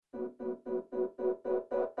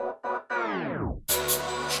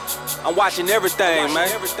I'm watching everything, man.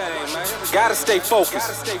 Gotta stay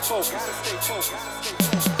focused.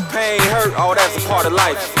 Pain, hurt, all that's a part of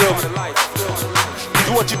life. Feel me?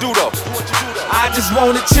 Do what you do though. I just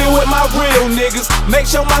wanna chill with my real niggas. Make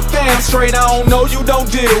sure my fam straight. I don't know you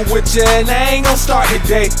don't deal with ya, and I ain't gon' start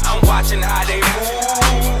today. I'm watching how they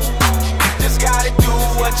move. Just gotta do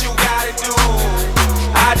what you gotta do.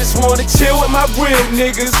 I just wanna chill with my real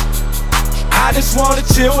niggas. I just wanna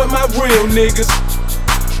chill with my real niggas.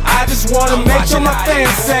 I just wanna make sure my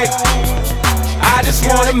fans safe. I just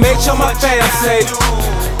wanna make sure my fans safe.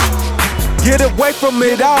 Get away from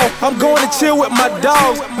it all, I'm going to chill with my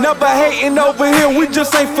dogs. Never hating over here, we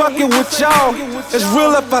just ain't fucking with y'all. It's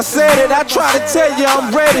real if I said it, I try to tell you I'm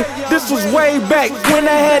ready. This was way back when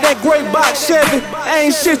I had that great box Chevy.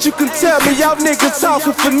 Ain't shit you can tell me, y'all niggas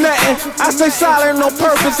talking for nothing. I stay silent on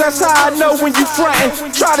purpose, that's how I know when you frontin'.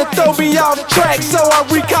 Try to throw me off track, so I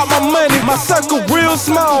recount my money. My circle real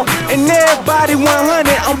small, and everybody 100.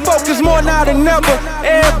 I'm focused more now than ever.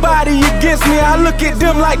 Everybody against me, I look at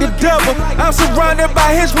them like the devil. I'm surrounded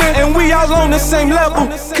by henchmen, and we all on the same level.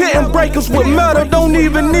 Couldn't break us with metal, don't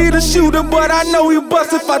even need a shooter. But I know he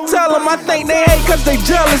bust if I tell him. I think they hate cause they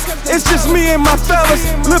jealous. It's just me and my fellas,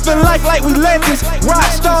 living life like we legends. Rock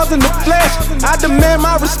stars in the flesh, I demand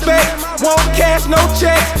my respect. Won't cash, no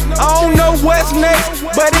checks, I don't know what's next,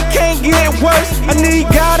 but it can't get worse. I need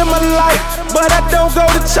God in my life, but I don't go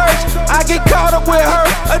to church. I get caught up with her,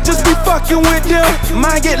 I just be fucking with them.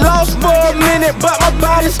 Might get lost for a minute, but my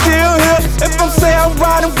body's still here. If I'm saying I'm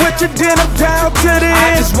riding with you, then I'm down to the end.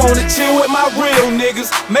 I just wanna chill with my real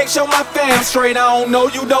niggas. Make sure my fam straight. I don't know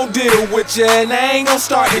you don't deal with ya, and I ain't gon'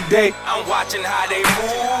 start today. I'm watching how they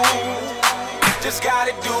move. Just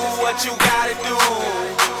gotta do what you gotta do.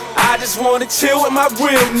 I just wanna chill with my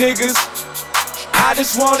real niggas. I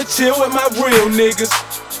just wanna chill with my real niggas.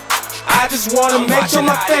 I just wanna make sure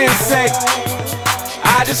my fam safe.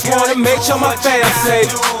 I just wanna make sure my fam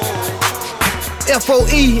safe.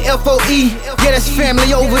 F-O-E, F-O-E, yeah, that's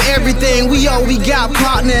family over everything. We all we got,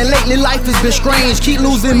 partner, and lately life has been strange. Keep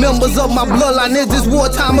losing members of my bloodline, is this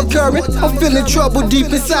wartime occurring? I'm feeling trouble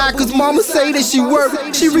deep inside, cause mama say that she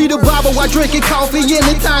worried. She read the Bible while drinking coffee,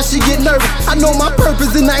 anytime she get nervous. I know my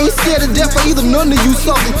purpose and I ain't scared of death, or either none of you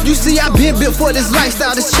something. You see, I been built for this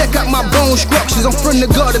lifestyle, just check out my bone structures. I'm from the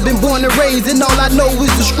gutter, been born and raised, and all I know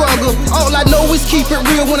is the struggle. All I know is keep it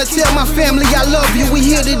real, when I tell my family I love you. We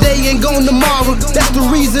here today and gone tomorrow. That's the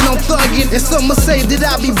reason I'm thuggin'. And some say that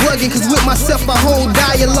I be buggin', cause with myself I hold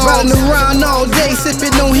dialogue. Riding around all day,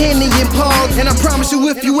 sippin' on Henny and Paul. And I promise you,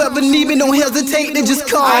 if you ever need me, don't hesitate to just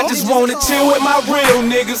call. I just wanna chill with my real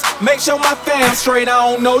niggas. Make sure my fam straight. I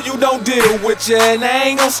don't know you don't deal with ya, and I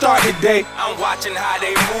ain't gon' start today. I'm watching how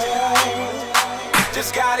they move.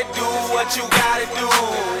 Just gotta do what you gotta do.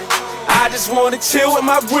 I just wanna chill with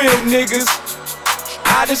my real niggas.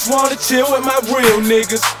 I just wanna chill with my real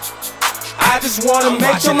niggas. I just wanna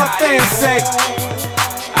make sure my fans safe.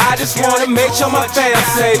 I just wanna make sure my fans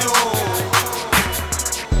safe.